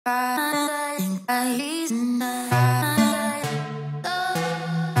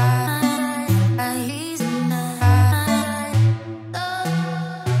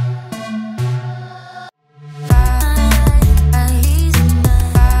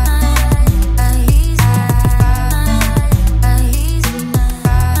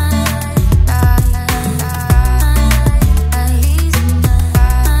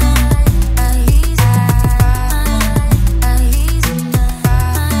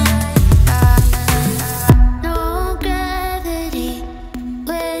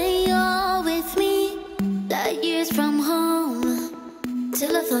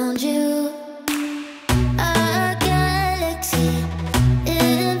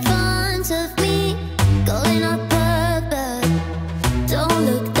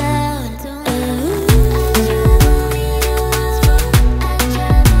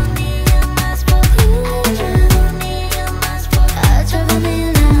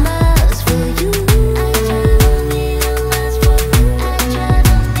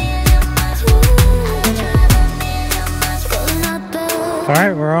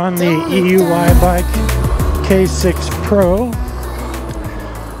Alright, we're on the EUYBIKE K6 Pro,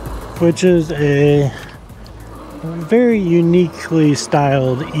 which is a very uniquely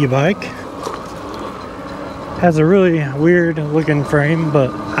styled e-bike. Has a really weird looking frame, but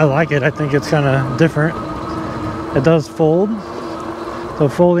I like it. I think it's kind of different. It does fold. The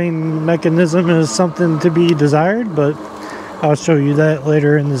folding mechanism is something to be desired, but I'll show you that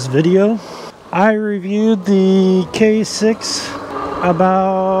later in this video. I reviewed the K6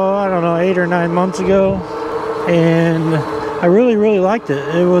 about, I don't know, 8 or 9 months ago, and I really liked it.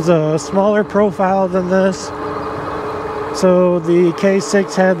 It was a smaller profile than this. So the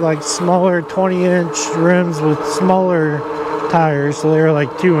K6 had like smaller 20-inch rims with smaller tires, so they were like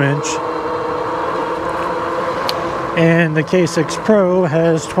 2-inch. And the K6 Pro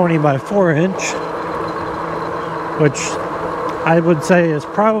has 20 by 4-inch, which I would say is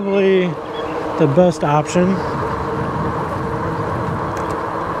probably the best option.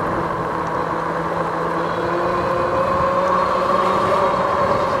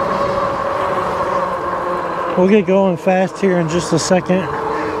 We'll get going fast here in just a second.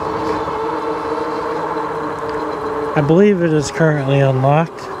 I believe it is currently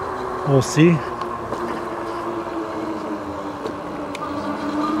unlocked. We'll see.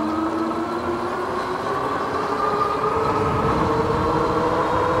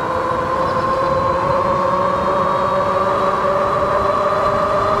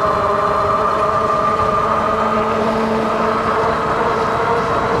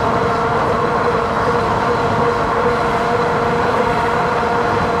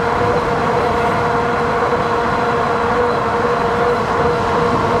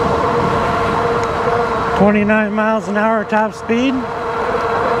 .29 miles an hour top speed.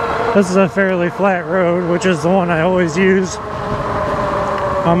 This is a fairly flat road, which is the one I always use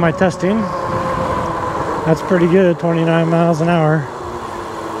on my testing. That's pretty good, 29 miles an hour.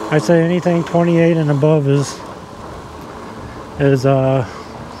 I'd say anything 28 and above is a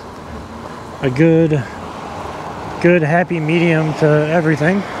good happy medium to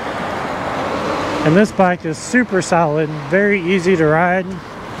everything. And this bike is super solid, very easy to ride.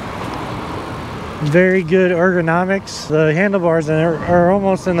 Very good ergonomics. The handlebars are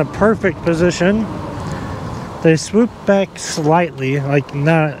almost in the perfect position. They swoop back slightly, like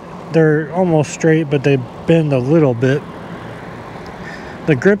they're almost straight, but they bend a little bit.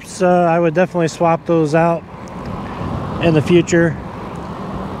 The grips, I would definitely swap those out in the future.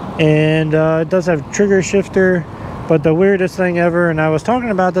 And it does have trigger shifter, but the weirdest thing ever, and I was talking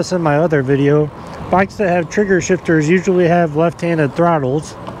about this in my other video, bikes that have trigger shifters usually have left-handed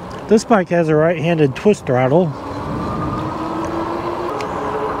throttles. This bike has a right-handed twist throttle.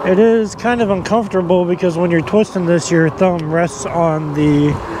 It is kind of uncomfortable because when you're twisting this, your thumb rests on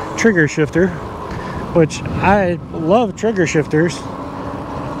the trigger shifter, which I love trigger shifters,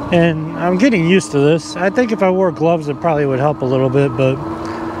 and I'm getting used to this. I think if I wore gloves, it probably would help a little bit, but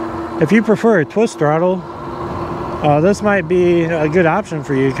if you prefer a twist throttle, this might be a good option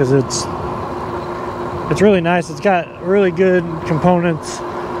for you because it's really nice. It's got really good components.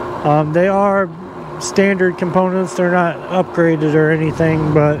 They are standard components. They're not upgraded or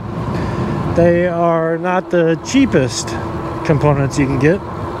anything, but they are not the cheapest components you can get.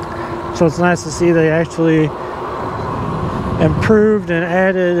 So it's nice to see they actually improved and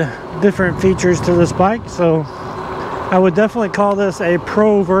added different features to this bike. So I would definitely call this a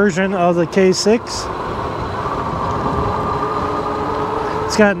pro version of the K6.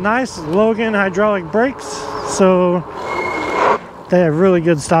 It's got nice Logan hydraulic brakes, so they have really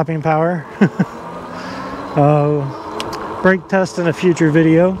good stopping power. Brake test in a future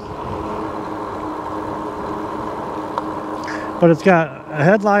video. But it's got a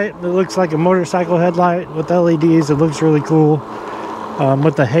headlight that looks like a motorcycle headlight with LEDs. It looks really cool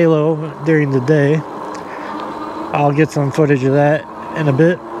with the halo during the day. I'll get some footage of that in a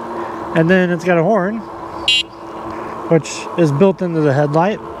bit. And then it's got a horn, which is built into the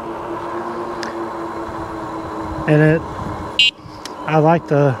headlight. And I like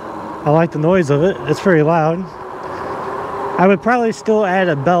the noise of it. It's pretty loud. I would probably still add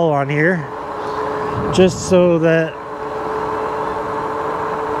a bell on here, just so that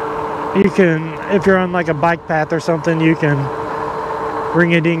you can, if you're on like a bike path or something, you can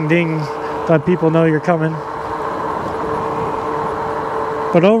ring a ding ding, let people know you're coming.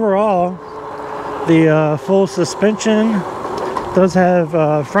 But overall, the full suspension does have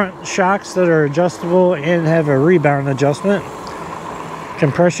front shocks that are adjustable and have a rebound adjustment,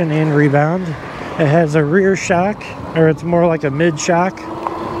 compression and rebound. It has a rear shock, or it's more like a mid shock,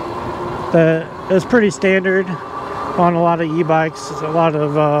 that is pretty standard on a lot of e-bikes. A lot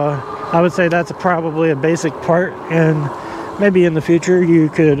of I would say that's probably a basic part, and maybe in the future you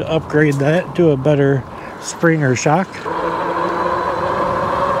could upgrade that to a better spring or shock.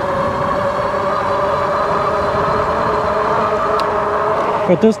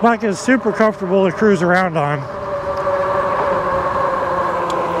 But this bike is super comfortable to cruise around on.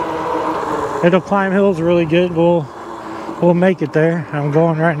 It'll climb hills really good. We'll make it there. I'm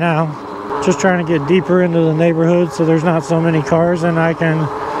going right now. Just trying to get deeper into the neighborhood so there's not so many cars and I can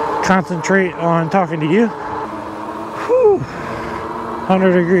concentrate on talking to you. Whew.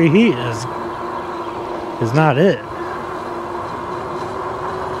 100-degree heat is not it.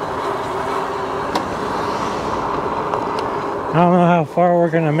 I don't know how far we're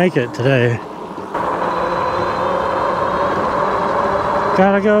gonna make it today.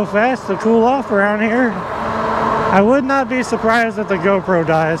 Gotta go fast to cool off around here. I would not be surprised if the GoPro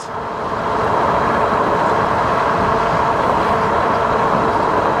dies.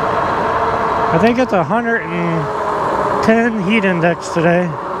 I think it's 110 heat index today.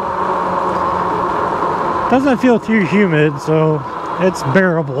 Doesn't feel too humid, so it's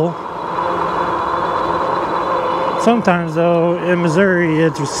bearable. Sometimes though, in Missouri,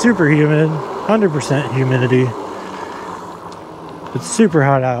 it's super humid, 100% humidity. It's super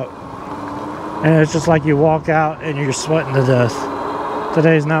hot out. And it's just like you walk out and you're sweating to death.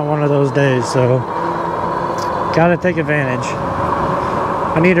 Today's not one of those days, so gotta take advantage.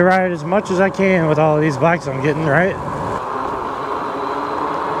 I need to ride as much as I can with all of these bikes I'm getting, right?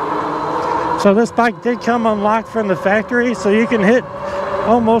 So this bike did come unlocked from the factory, so you can hit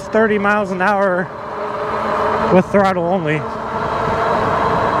almost 30 miles an hour with throttle only.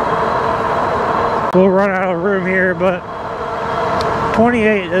 We'll run out of room here, but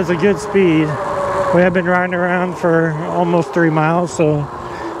 28 is a good speed. We have been riding around for almost 3 miles, so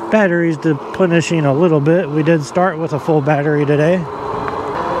battery's deplenishing a little bit. We did start with a full battery today.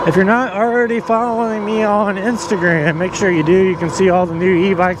 If you're not already following me on Instagram, make sure you do. You can see all the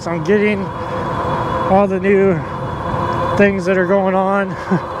new e-bikes I'm getting, all the new things that are going on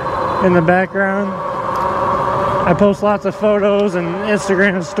in the background. I post lots of photos and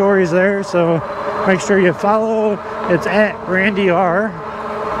Instagram stories there, so make sure you follow. It's at Randy R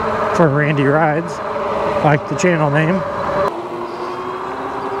for Randy Rides, like the channel name.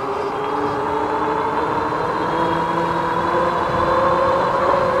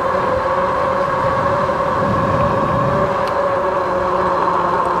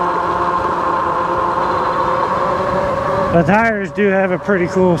 The tires do have a pretty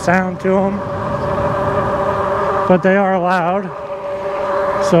cool sound to them, but they are loud,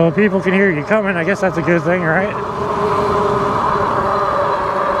 so people can hear you coming. I guess that's a good thing, right?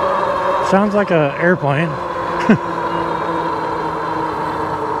 Sounds like an airplane.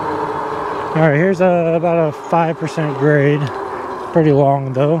 Alright, here's about a 5% grade. Pretty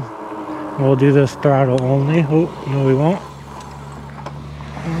long though. We'll do this throttle only. Oh, no we won't.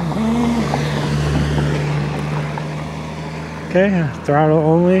 Okay, throttle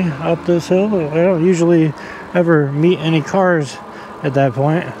only up this hill. I don't usually ever meet any cars at that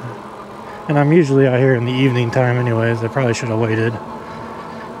point. And I'm usually out here in the evening time anyways. I probably should have waited.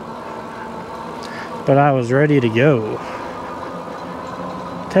 But I was ready to go.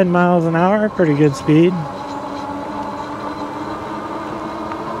 10 miles an hour, pretty good speed.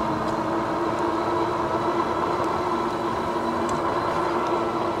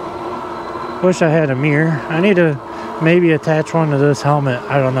 Wish I had a mirror. I need to maybe attach one to this helmet.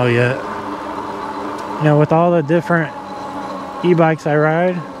 I don't know yet. You know, with all the different e-bikes I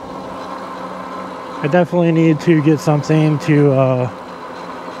ride, I definitely need to get something to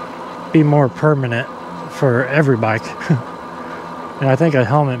be more permanent for every bike. And I think a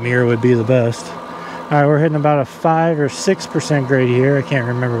helmet mirror would be the best. Alright, we're hitting about a 5 or 6% grade here. I can't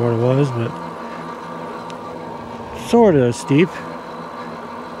remember what it was, but sort of steep.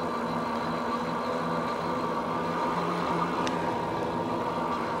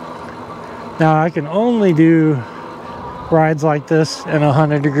 Now I can only do rides like this in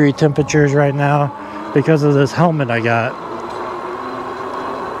 100-degree temperatures right now because of this helmet I got.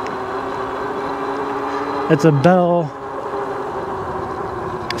 It's a Bell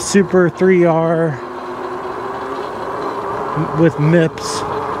Super 3R with MIPS.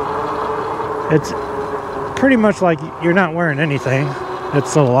 It's pretty much like you're not wearing anything.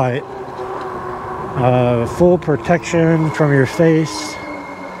 It's so light. Full protection from your face.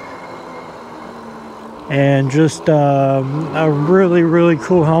 And just a really, really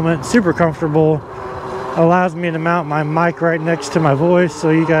cool helmet. Super comfortable. Allows me to mount my mic right next to my voice so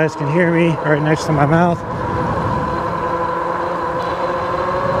you guys can hear me right next to my mouth.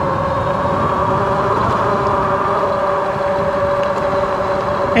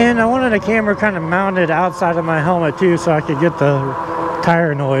 And I wanted a camera kind of mounted outside of my helmet too, so I could get the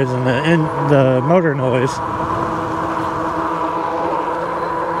tire noise and the motor noise.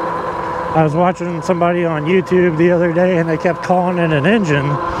 I was watching somebody on YouTube the other day and they kept calling it an engine.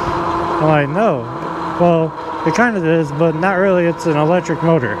 I'm like, no. Well, it kind of is, but not really. It's an electric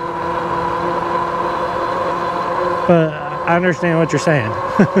motor. But I understand what you're saying.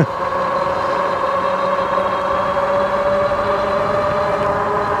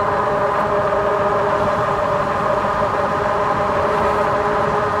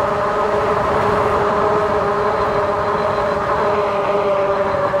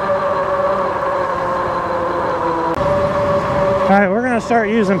 Alright, we're going to start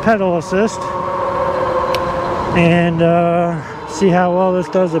using pedal assist and see how well this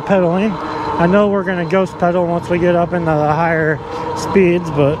does at pedaling. I know we're going to ghost pedal once we get up into the higher speeds,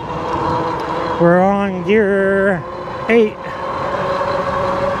 but we're on gear 8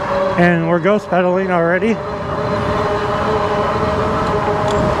 and we're ghost pedaling already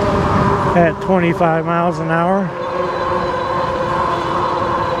at 25 miles an hour.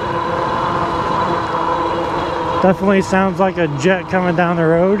 Definitely sounds like a jet coming down the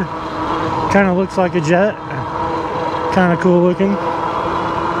road. Kind of looks like a jet. Kind of cool looking.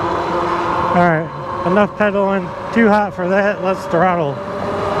 Alright, enough pedaling. Too hot for that. Let's throttle.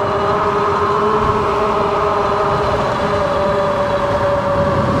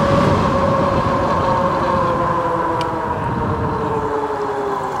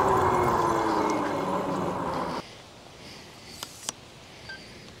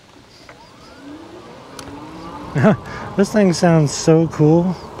 This thing sounds so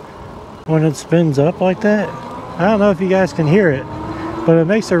cool when it spins up like that. I don't know if you guys can hear it, but it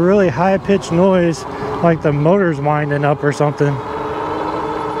makes a really high-pitched noise like the motor's winding up or something.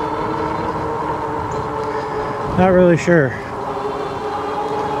 Not really sure.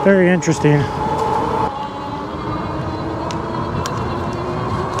 Very interesting.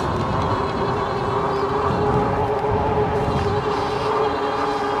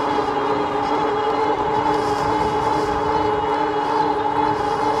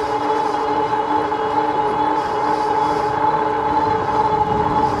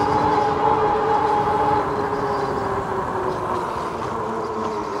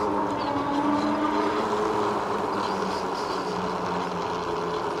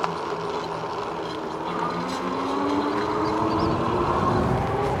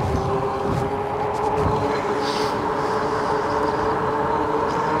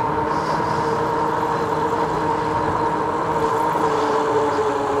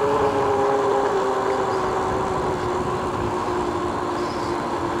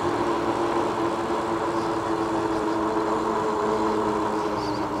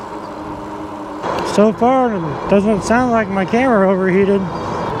 So far, it doesn't sound like my camera overheated.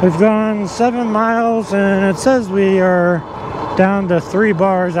 We've gone 7 miles and it says we are down to 3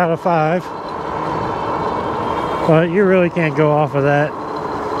 bars out of 5. But you really can't go off of that.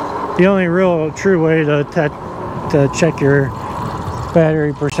 The only real true way to check your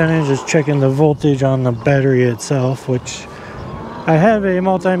battery percentage is checking the voltage on the battery itself, which I have a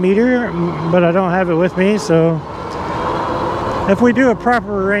multimeter, but I don't have it with me. So if we do a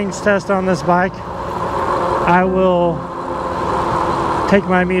proper range test on this bike, I will take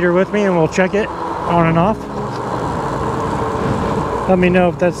my meter with me and we'll check it on and off. Let me know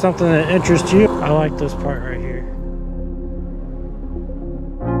if that's something that interests you. I like this part right here.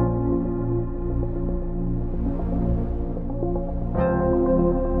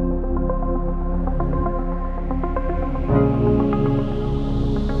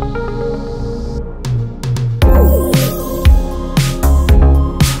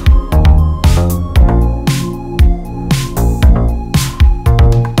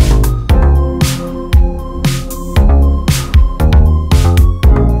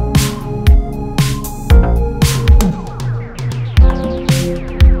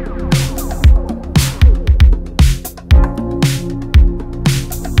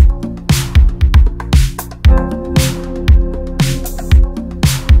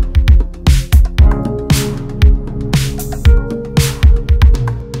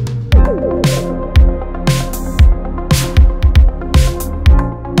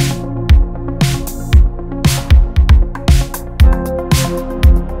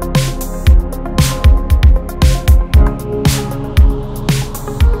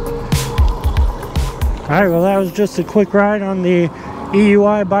 Alright, well that was just a quick ride on the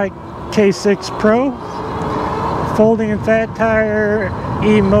EUYBIKE K6 Pro. Folding and fat tire,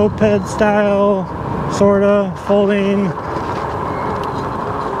 e-moped style, sorta, folding,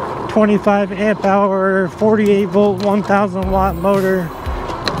 25 amp hour, 48 volt, 1000 watt motor.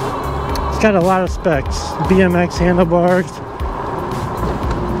 It's got a lot of specs. BMX handlebars,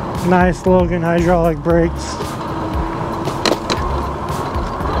 nice Logan hydraulic brakes.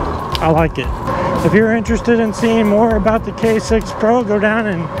 I like it. If you're interested in seeing more about the K6 Pro, go down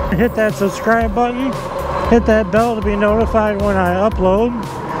and hit that subscribe button. Hit that bell to be notified when I upload.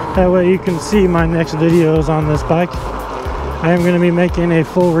 That way you can see my next videos on this bike. I am going to be making a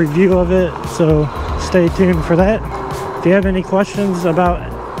full review of it, so stay tuned for that. If you have any questions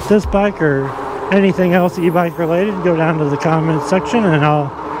about this bike or anything else e-bike related, go down to the comment section and I'll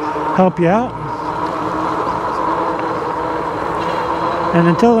help you out. And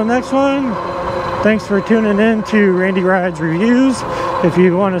until the next one, thanks for tuning in to Randy Rides Reviews. If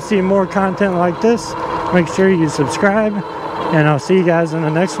you want to see more content like this, make sure you subscribe, and I'll see you guys in the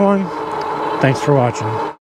next one. Thanks for watching.